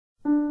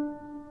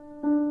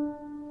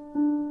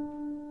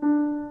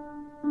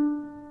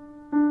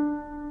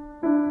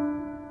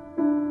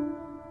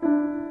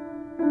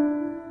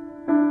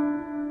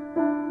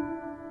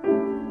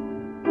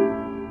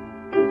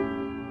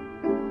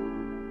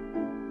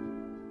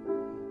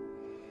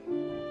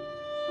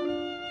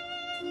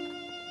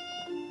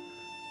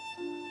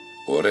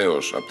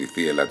ωραίος από τη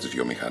θύελλα της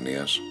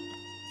βιομηχανίας,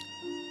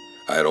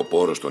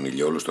 αεροπόρος των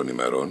ηλιόλους των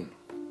ημερών,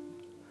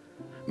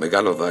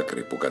 μεγάλο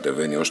δάκρυ που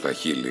κατεβαίνει ως τα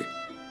χείλη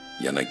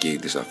για να καίει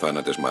τις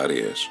αθάνατες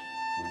Μαρίες,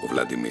 ο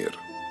Βλαντιμίρ.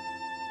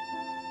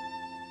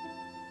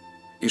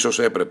 Ίσως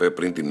έπρεπε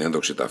πριν την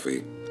ένδοξη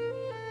ταφή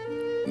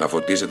να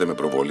φωτίζεται με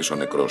προβολή ο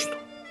νεκρός του.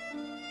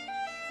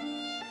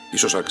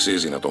 Ίσως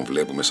αξίζει να τον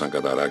βλέπουμε σαν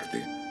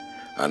καταράκτη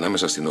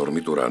ανάμεσα στην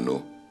ορμή του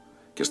ουρανού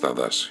και στα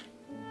δάση.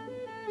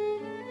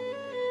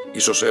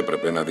 Ίσως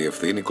έπρεπε να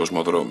διευθύνει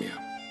κοσμοδρόμια.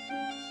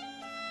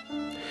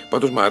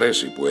 Πάντως μ'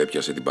 αρέσει που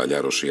έπιασε την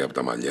παλιά Ρωσία από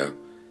τα μαλλιά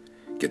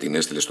και την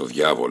έστειλε στο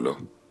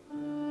διάβολο,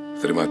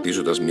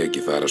 θρηματίζοντας μια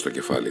κιθάρα στο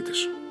κεφάλι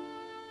της.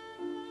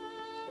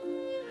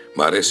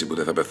 Μ' αρέσει που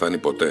δεν θα πεθάνει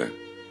ποτέ,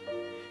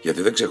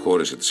 γιατί δεν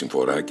ξεχώρισε τη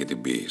συμφορά και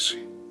την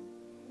ποίηση.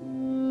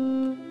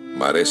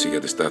 Μ' αρέσει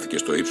γιατί στάθηκε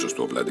στο ύψος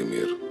του ο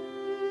Βλαντιμίρ.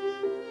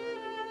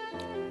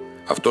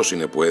 Αυτός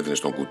είναι που έδινε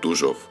στον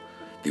Κουτούζοφ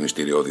τη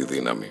μυστηριώδη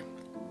δύναμη.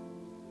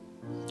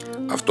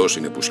 Αυτός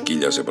είναι που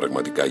σκύλιαζε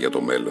πραγματικά για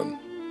το μέλλον.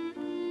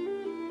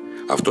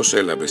 Αυτός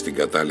έλαβε στην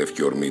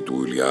κατάλευκη ορμή του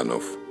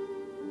Ουλιάνοφ.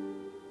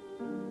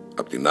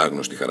 Απ' την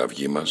άγνωστη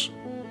χαραυγή μας,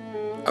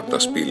 απ' τα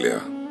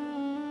σπήλαια,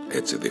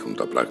 έτσι δείχνουν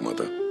τα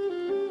πράγματα.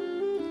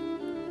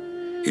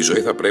 Η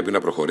ζωή θα πρέπει να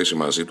προχωρήσει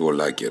μαζί του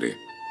ολάκερη,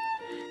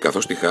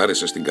 καθώς τη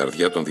χάρισε στην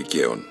καρδιά των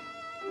δικαίων.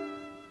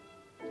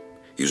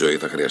 Η ζωή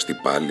θα χρειαστεί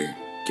πάλι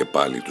και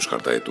πάλι τους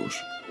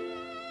χαρταετούς.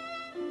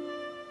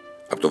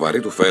 Από το βαρύ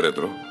του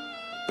φέρετρο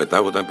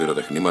πετάγονταν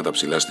πυροτεχνήματα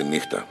ψηλά στη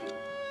νύχτα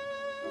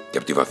και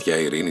από τη βαθιά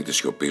ειρήνη της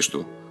σιωπής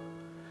του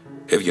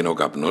έβγαινε ο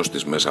καπνός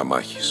της μέσα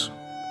μάχης.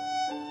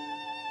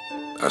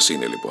 Ας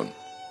είναι λοιπόν.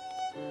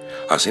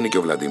 Ας είναι και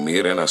ο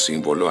Βλαντιμίρ ένα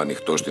σύμβολο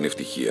ανοιχτό στην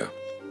ευτυχία.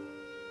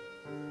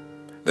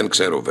 Δεν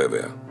ξέρω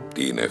βέβαια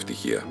τι είναι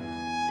ευτυχία.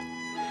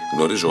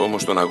 Γνωρίζω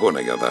όμως τον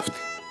αγώνα για δάφτη.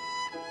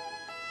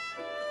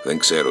 Δεν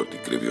ξέρω τι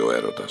κρύβει ο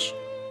έρωτας.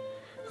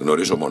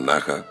 Γνωρίζω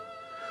μονάχα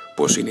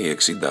πως είναι οι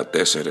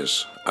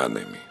 64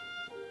 άνεμοι.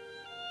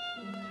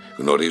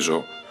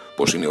 Γνωρίζω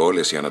πως είναι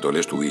όλες οι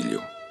ανατολές του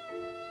ήλιου.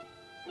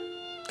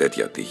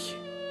 Τέτοια τύχη.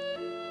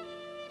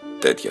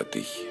 Τέτοια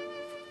τύχη.